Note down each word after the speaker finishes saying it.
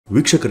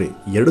ವೀಕ್ಷಕರೇ,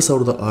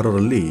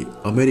 2006ರಲ್ಲಿ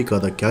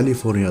ಅಮೆರಿಕದ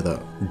ಕ್ಯಾಲಿಫೋರ್ನಿಯಾದ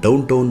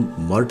ಡೌನ್ ಟೌನ್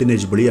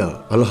ಮಾರ್ಟಿನೇಜ್ ಬಳಿಯ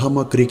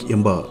ಅಲ್ಹಾಮಾ ಕ್ರೀಕ್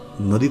ಎಂಬ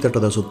ನದಿ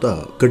ತಟದ ಸುತ್ತ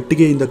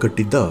ಕಟ್ಟಿಗೆಯಿಂದ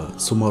ಕಟ್ಟಿದ್ದ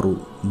ಸುಮಾರು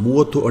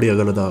 30 ಅಡಿ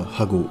ಅಗಲದ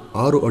ಹಾಗೂ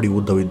 6 ಅಡಿ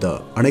ಉದ್ದವಿದ್ದ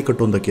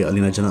ಅಣೆಕಟ್ಟೊಂದಕ್ಕೆ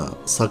ಅಲ್ಲಿನ ಜನ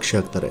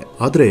ಸಾಕ್ಷಿಯಾಗ್ತಾರೆ.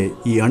 ಆದ್ರೆ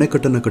ಈ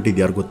ಅಣೆಕಟ್ಟನ್ನು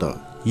ಕಟ್ಟಿದ್ದು ಯಾರು ಗೊತ್ತಾ?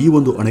 ಈ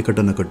ಒಂದು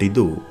ಅಣೆಕಟ್ಟನ್ನು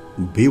ಕಟ್ಟಿದ್ದು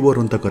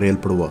ಬೀವರ್ ಅಂತ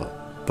ಕರೆಯಲ್ಪಡುವ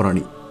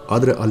ಪ್ರಾಣಿ.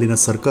 ಆದರೆ ಅಲ್ಲಿನ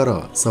ಸರ್ಕಾರ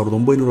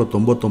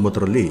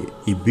 1999ರಲ್ಲಿ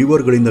ಈ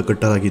ಬೀವರ್ಗಳಿಂದ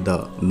ಕಟ್ಟಲಾಗಿದ್ದ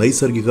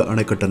ನೈಸರ್ಗಿಕ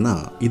ಅಣೆಕಟ್ಟನ್ನ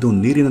ಇದು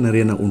ನೀರಿನ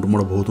ನೆರೆಯನ್ನು ಉಂಟು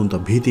ಮಾಡಬಹುದು ಅಂತ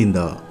ಭೀತಿಯಿಂದ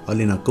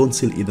ಅಲ್ಲಿನ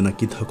ಕೌನ್ಸಿಲ್ ಇದನ್ನ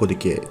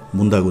ಕಿತ್ತಾಕೋದಿಕ್ಕೆ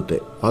ಮುಂದಾಗುತ್ತೆ.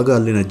 ಆಗ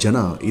ಅಲ್ಲಿನ ಜನ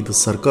ಇದು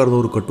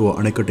ಸರ್ಕಾರದವರು ಕಟ್ಟುವ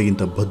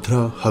ಅಣೆಕಟ್ಟೆಗಿಂತ ಭದ್ರ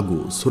ಹಾಗೂ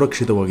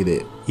ಸುರಕ್ಷಿತವಾಗಿದೆ,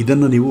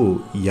 ಇದನ್ನ ನೀವು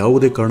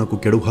ಯಾವುದೇ ಕಾರಣಕ್ಕೂ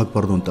ಕೆಡವು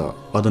ಹಾಕಬಾರದು ಅಂತ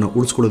ಅದನ್ನು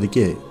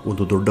ಉಳಿಸ್ಕೊಳ್ಳೋದಿಕ್ಕೆ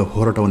ಒಂದು ದೊಡ್ಡ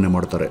ಹೋರಾಟವನ್ನೇ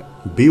ಮಾಡ್ತಾರೆ.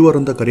 ಬೀವರ್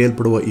ಅಂತ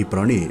ಕರೆಯಲ್ಪಡುವ ಈ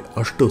ಪ್ರಾಣಿ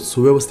ಅಷ್ಟು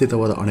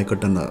ಸುವ್ಯವಸ್ಥಿತವಾದ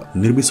ಅಣೆಕಟ್ಟನ್ನ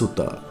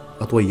ನಿರ್ಮಿಸುತ್ತಾ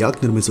ಅಥವಾ ಯಾಕೆ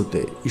ನಿರ್ಮಿಸುತ್ತೆ,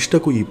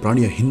 ಇಷ್ಟಕ್ಕೂ ಈ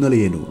ಪ್ರಾಣಿಯ ಹಿನ್ನೆಲೆ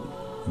ಏನು,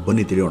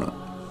 ಬನ್ನಿ ತಿಳಿಯೋಣ.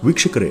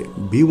 ವೀಕ್ಷಕರೇ,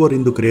 ಬೀವರ್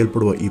ಎಂದು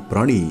ಕರೆಯಲ್ಪಡುವ ಈ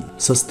ಪ್ರಾಣಿ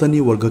ಸಸ್ತನಿ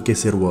ವರ್ಗಕ್ಕೆ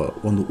ಸೇರುವ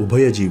ಒಂದು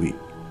ಉಭಯಜೀವಿ.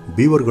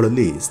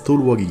 ಬೀವರ್ಗಳಲ್ಲಿ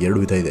ಸ್ಥೂಲವಾಗಿ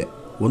 2 ವಿಧ ಇದೆ.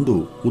 ಒಂದು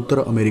ಉತ್ತರ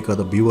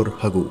ಅಮೆರಿಕದ ಬೀವರ್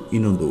ಹಾಗೂ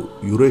ಇನ್ನೊಂದು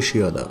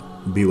ಯುರೇಷಿಯಾದ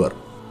ಬೀವರ್.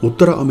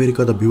 ಉತ್ತರ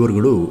ಅಮೆರಿಕದ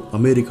ಬೀವರ್ಗಳು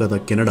ಅಮೆರಿಕದ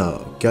ಕೆನಡಾ,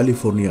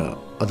 ಕ್ಯಾಲಿಫೋರ್ನಿಯಾ,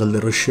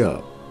 ಅದಲ್ಲದೆ ರಷ್ಯಾ,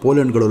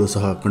 ಪೋಲೆಂಡ್ಗಳಲ್ಲೂ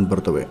ಸಹ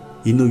ಕಂಡುಬರ್ತವೆ.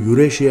 ಇನ್ನು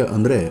ಯುರೇಷಿಯಾ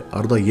ಅಂದ್ರೆ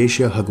ಅರ್ಧ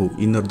ಏಷ್ಯಾ ಹಾಗೂ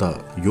ಇನ್ನರ್ಧ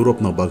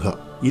ಯುರೋಪ್ನ ಭಾಗ.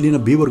 ಇಲ್ಲಿನ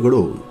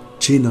ಬೀವರ್ಗಳು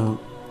ಚೀನಾ,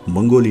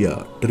 ಮಂಗೋಲಿಯಾ,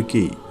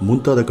 ಟರ್ಕಿ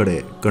ಮುಂತಾದ ಕಡೆ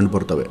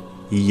ಕಂಡುಬರ್ತವೆ.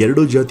 ಈ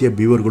 2 ಜಾತಿಯ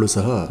ಬೀವರ್ಗಳು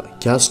ಸಹ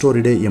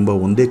ಕ್ಯಾಸ್ಟೋರಿಡೆ ಎಂಬ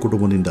ಒಂದೇ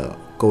ಕುಟುಂಬದಿಂದ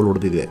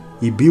ಕೌಲೊಡೆದಿದೆ.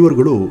 ಈ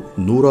ಬೀವರ್ಗಳು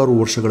ನೂರಾರು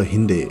ವರ್ಷಗಳ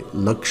ಹಿಂದೆ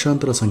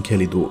ಲಕ್ಷಾಂತರ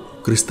ಸಂಖ್ಯೆಯಲ್ಲಿದ್ದವು.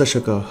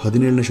 ಕ್ರಿಸ್ತಶಕ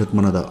 17ನೇ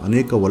ಶತಮಾನದ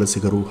ಅನೇಕ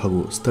ವಲಸಿಗರು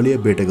ಹಾಗೂ ಸ್ಥಳೀಯ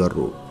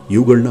ಬೇಟೆಗಾರರು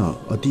ಇವುಗಳನ್ನ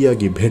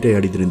ಅತಿಯಾಗಿ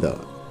ಬೇಟೆಯಾಡಿದ್ರಿಂದ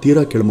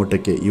ತೀರಾ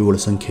ಕೆಳಮಟ್ಟಕ್ಕೆ ಇವುಗಳ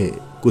ಸಂಖ್ಯೆ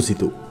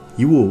ಕುಸಿತು.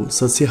 ಇವು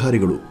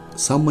ಸಸ್ಯಾಹಾರಿಗಳು.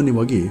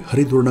 ಸಾಮಾನ್ಯವಾಗಿ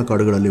ಹರಿದ್ವರ್ಣ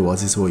ಕಾಡುಗಳಲ್ಲಿ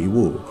ವಾಸಿಸುವ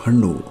ಇವು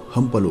ಹಣ್ಣು,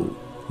 ಹಂಪಲು,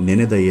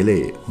 ನೆನೆದ ಎಲೆ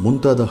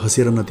ಮುಂತಾದ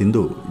ಹಸಿರನ್ನ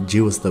ತಿಂದು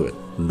ಜೀವಿಸ್ತವೆ.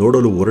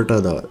 ನೋಡಲು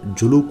ಒರಟಾದ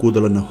ಜುಲು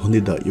ಕೂದಲನ್ನು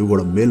ಹೊಂದಿದ್ದ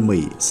ಇವುಗಳ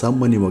ಮೇಲ್ಮೈ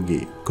ಸಾಮಾನ್ಯವಾಗಿ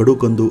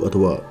ಕಡುಕಂದು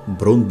ಅಥವಾ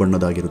ಬ್ರೌನ್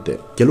ಬಣ್ಣದಾಗಿರುತ್ತೆ.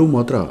 ಕೆಲವು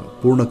ಮಾತ್ರ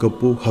ಪೂರ್ಣ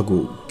ಕಪ್ಪು ಹಾಗೂ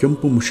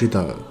ಕೆಂಪು ಮಿಶ್ರಿತ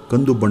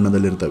ಕಂದು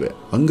ಬಣ್ಣದಲ್ಲಿರ್ತವೆ.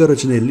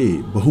 ಅಂಗರಚನೆಯಲ್ಲಿ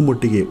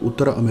ಬಹುಮಟ್ಟಿಗೆ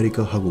ಉತ್ತರ ಅಮೆರಿಕ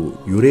ಹಾಗೂ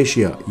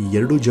ಯುರೇಷಿಯಾ ಈ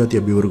 2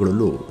 ಜಾತಿಯ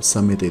ಬೀವರ್ಗಳಲ್ಲೂ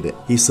ಸಾಮ್ಯತೆ ಇದೆ.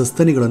 ಈ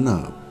ಸಸ್ತನಿಗಳನ್ನ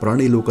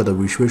ಪ್ರಾಣಿ ಲೋಕದ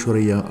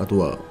ವಿಶ್ವೇಶ್ವರಯ್ಯ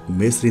ಅಥವಾ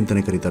ಮೇಸ್ತ್ರಿ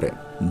ಅಂತಾನೆ ಕರೀತಾರೆ.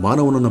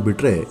 ಮಾನವನನ್ನ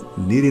ಬಿಟ್ರೆ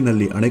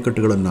ನೀರಿನಲ್ಲಿ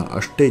ಅಣೆಕಟ್ಟುಗಳನ್ನ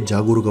ಅಷ್ಟೇ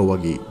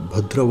ಜಾಗರೂಕವಾಗಿ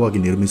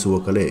ಭದ್ರವಾಗಿ ನಿರ್ಮಿಸುವ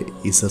ಕಲೆ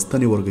ಈ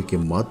ಸಸ್ತನಿ ವರ್ಗಕ್ಕೆ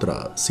ಮಾತ್ರ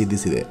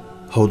ಸಿದ್ಧಿಸಿದೆ.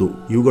 ಹೌದು,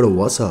 ಇವುಗಳ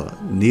ವಾಸ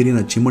ನೀರಿನ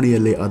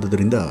ಚಿಮಣಿಯಲ್ಲೇ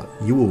ಆದದರಿಂದ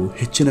ಇವು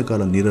ಹೆಚ್ಚಿನ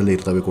ಕಾಲ ನೀರಲ್ಲೇ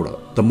ಇರ್ತವೆ ಕೂಡ.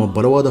 ತಮ್ಮ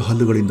ಬಲವಾದ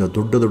ಹಲ್ಲುಗಳಿಂದ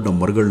ದೊಡ್ಡ ದೊಡ್ಡ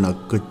ಮರಗಳನ್ನ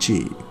ಕಚ್ಚಿ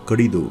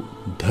ಕಡಿದು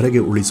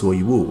ಧರೆಗೆ ಉಳಿಸುವ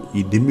ಇವು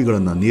ಈ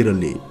ದಿಮ್ಮಿಗಳನ್ನ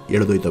ನೀರಲ್ಲಿ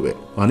ಎಳೆದೊಯ್ತವೆ.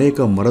 ಅನೇಕ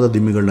ಮರದ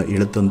ದಿಮ್ಮಿಗಳನ್ನ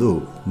ಎಳೆತಂದು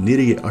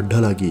ನೀರಿಗೆ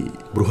ಅಡ್ಡಲಾಗಿ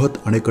ಬೃಹತ್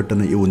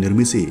ಅಣೆಕಟ್ಟನ್ನು ಇವು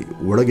ನಿರ್ಮಿಸಿ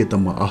ಒಳಗೆ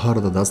ತಮ್ಮ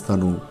ಆಹಾರದ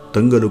ದಾಸ್ತಾನು,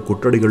 ತಂಗಲು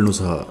ಕೊಠಡಿಗಳನ್ನು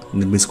ಸಹ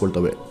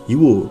ನಿರ್ಮಿಸಿಕೊಳ್ತವೆ.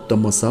 ಇವು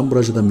ತಮ್ಮ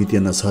ಸಾಮ್ರಾಜ್ಯದ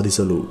ಮಿತಿಯನ್ನ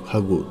ಸಾಧಿಸಲು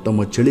ಹಾಗೂ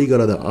ತಮ್ಮ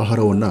ಚಳಿಗಾಲದ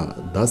ಆಹಾರವನ್ನ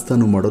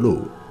ದಾಸ್ತಾನು ಮಾಡಲು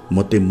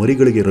ಮತ್ತೆ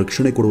ಮರಿಗಳಿಗೆ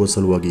ರಕ್ಷಣೆ ಕೊಡುವ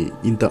ಸಲುವಾಗಿ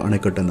ಇಂಥ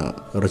ಅಣೆಕಟ್ಟನ್ನು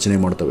ರಚನೆ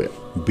ಮಾಡ್ತವೆ.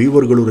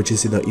 ಬೀವರ್ಗಳು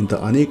ರಚಿಸಿದ ಇಂಥ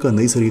ಅನೇಕ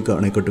ನೈಸರ್ಗಿಕ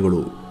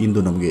ಅಣೆಕಟ್ಟುಗಳು ಇಂದು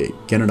ನಮಗೆ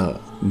ಕೆನಡಾ,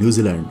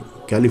 ನ್ಯೂಜಿಲೆಂಡ್,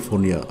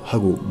 ಕ್ಯಾಲಿಫೋರ್ನಿಯಾ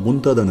ಹಾಗೂ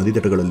ಮುಂತಾದ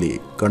ನದಿತಟಗಳಲ್ಲಿ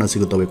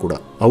ಕಾಣಸಿಗುತ್ತವೆ ಕೂಡ.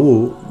 ಅವು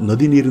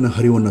ನದಿ ನೀರಿನ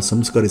ಹರಿವನ್ನು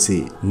ಸಂಸ್ಕರಿಸಿ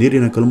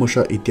ನೀರಿನ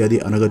ಕಲ್ಮಶ ಇತ್ಯಾದಿ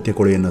ಅನಗತ್ಯ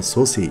ಕೊಳೆಯನ್ನು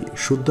ಸೋಸಿ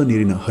ಶುದ್ಧ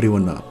ನೀರಿನ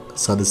ಹರಿವನ್ನು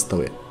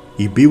ಸಾಧಿಸುತ್ತವೆ.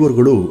 ಈ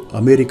ಬೀವರ್ಗಳು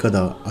ಅಮೆರಿಕದ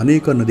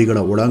ಅನೇಕ ನದಿಗಳ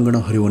ಒಳಾಂಗಣ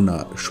ಹರಿವನ್ನು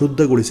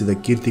ಶುದ್ಧಗೊಳಿಸಿದ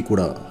ಕೀರ್ತಿ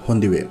ಕೂಡ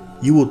ಹೊಂದಿವೆ.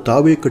 ಇವು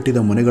ತಾವೇ ಕಟ್ಟಿದ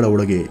ಮನೆಗಳ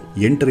ಒಳಗೆ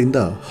 8 ರಿಂದ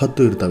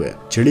 10 ಇರ್ತವೆ.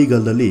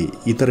 ಚಳಿಗಾಲದಲ್ಲಿ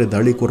ಇತರೆ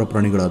ದಾಳಿಕೋರ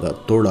ಪ್ರಾಣಿಗಳಾದ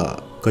ತೋಳ,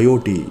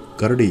 ಕಯೋಟಿ,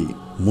 ಕರಡಿ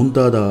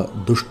ಮುಂತಾದ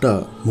ದುಷ್ಟ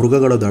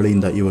ಮೃಗಗಳ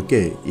ದಾಳಿಯಿಂದ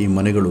ಇವಕ್ಕೆ ಈ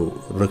ಮನೆಗಳು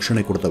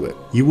ರಕ್ಷಣೆ ಕೊಡ್ತವೆ.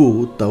 ಇವು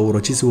ತಾವು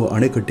ರಚಿಸುವ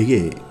ಅಣೆಕಟ್ಟಿಗೆ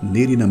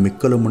ನೀರಿನ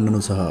ಮೆಕ್ಕಲು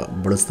ಮಣ್ಣನ್ನು ಸಹ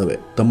ಬಳಸ್ತವೆ.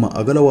 ತಮ್ಮ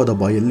ಅಗಲವಾದ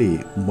ಬಾಯಲ್ಲಿ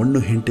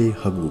ಮಣ್ಣು ಹೆಂಟೆ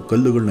ಹಾಗೂ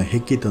ಕಲ್ಲುಗಳನ್ನ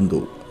ಹೆಕ್ಕಿ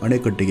ತಂದು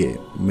ಅಣೆಕಟ್ಟಿಗೆ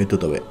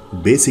ಮೆತ್ತುತ್ತವೆ.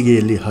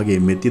 ಬೇಸಿಗೆಯಲ್ಲಿ ಹಾಗೆ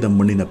ಮೆತ್ತಿದ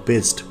ಮಣ್ಣಿನ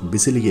ಪೇಸ್ಟ್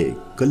ಬಿಸಿಲಿಗೆ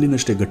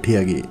ಕಲ್ಲಿನಷ್ಟೇ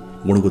ಗಟ್ಟಿಯಾಗಿ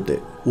ಒಣಗುತ್ತೆ.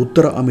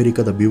 ಉತ್ತರ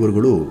ಅಮೆರಿಕದ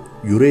ಬೀವರ್ಗಳು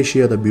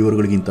ಯುರೇಷಿಯಾದ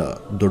ಬೀವರ್ಗಳಿಗಿಂತ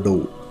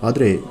ದೊಡ್ಡವು.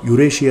 ಆದರೆ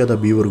ಯುರೇಷಿಯಾದ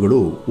ಬೀವರ್ಗಳು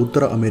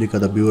ಉತ್ತರ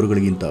ಅಮೆರಿಕದ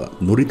ಬೀವರ್ಗಳಿಗಿಂತ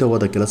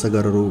ನುರಿತವಾದ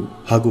ಕೆಲಸಗಾರರು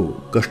ಹಾಗೂ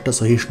ಕಷ್ಟ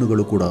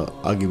ಸಹಿಷ್ಣುಗಳು ಕೂಡ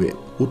ಆಗಿವೆ.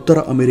 ಉತ್ತರ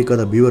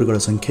ಅಮೆರಿಕದ ಬೀವರ್ಗಳ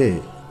ಸಂಖ್ಯೆ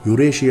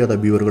ಯುರೇಷಿಯಾದ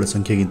ಬೀವರ್ಗಳ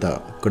ಸಂಖ್ಯೆಗಿಂತ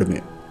ಕಡಿಮೆ.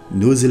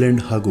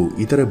 ನ್ಯೂಜಿಲೆಂಡ್ ಹಾಗೂ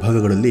ಇತರೆ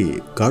ಭಾಗಗಳಲ್ಲಿ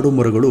ಕಾಡು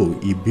ಮರಗಳು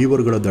ಈ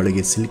ಬೀವರ್ಗಳ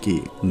ದಾಳಿಗೆ ಸಿಲುಕಿ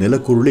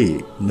ನೆಲಕುರುಳಿ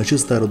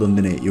ನಶಿಸ್ತಾ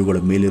ಇರೋದೊಂದೇ ಇವುಗಳ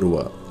ಮೇಲಿರುವ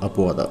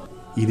ಅಪವಾದ.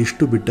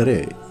 ಇದಿಷ್ಟು ಬಿಟ್ಟರೆ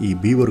ಈ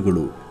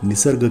ಬೀವರ್ಗಳು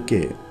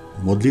ನಿಸರ್ಗಕ್ಕೆ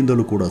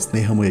ಮೊದಲಿಂದಲೂ ಕೂಡ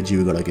ಸ್ನೇಹಮಯ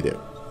ಜೀವಿಗಳಾಗಿದೆ.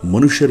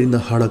 ಮನುಷ್ಯರಿಂದ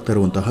ಹಾಳಾಗ್ತಾ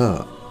ಇರುವಂತಹ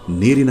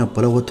ನೀರಿನ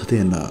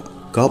ಫಲವತ್ತತೆಯನ್ನ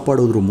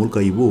ಕಾಪಾಡೋದ್ರ ಮೂಲಕ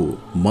ಇವು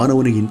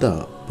ಮಾನವನಿಗಿಂತ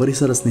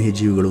ಪರಿಸರ ಸ್ನೇಹಿ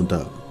ಜೀವಿಗಳು ಅಂತ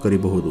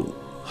ಕರೀಬಹುದು.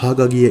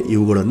 ಹಾಗಾಗಿಯೇ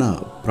ಇವುಗಳನ್ನ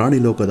ಪ್ರಾಣಿ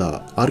ಲೋಕದ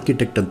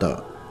ಆರ್ಕಿಟೆಕ್ಟ್ ಅಂತ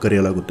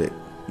ಕರೆಯಲಾಗುತ್ತೆ.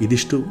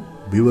 ಇದಿಷ್ಟು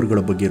ಬೀವರ್ಗಳ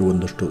ಬಗ್ಗೆ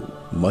ಇರುವಂದಷ್ಟು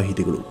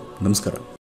ಮಾಹಿತಿಗಳು. ನಮಸ್ಕಾರ.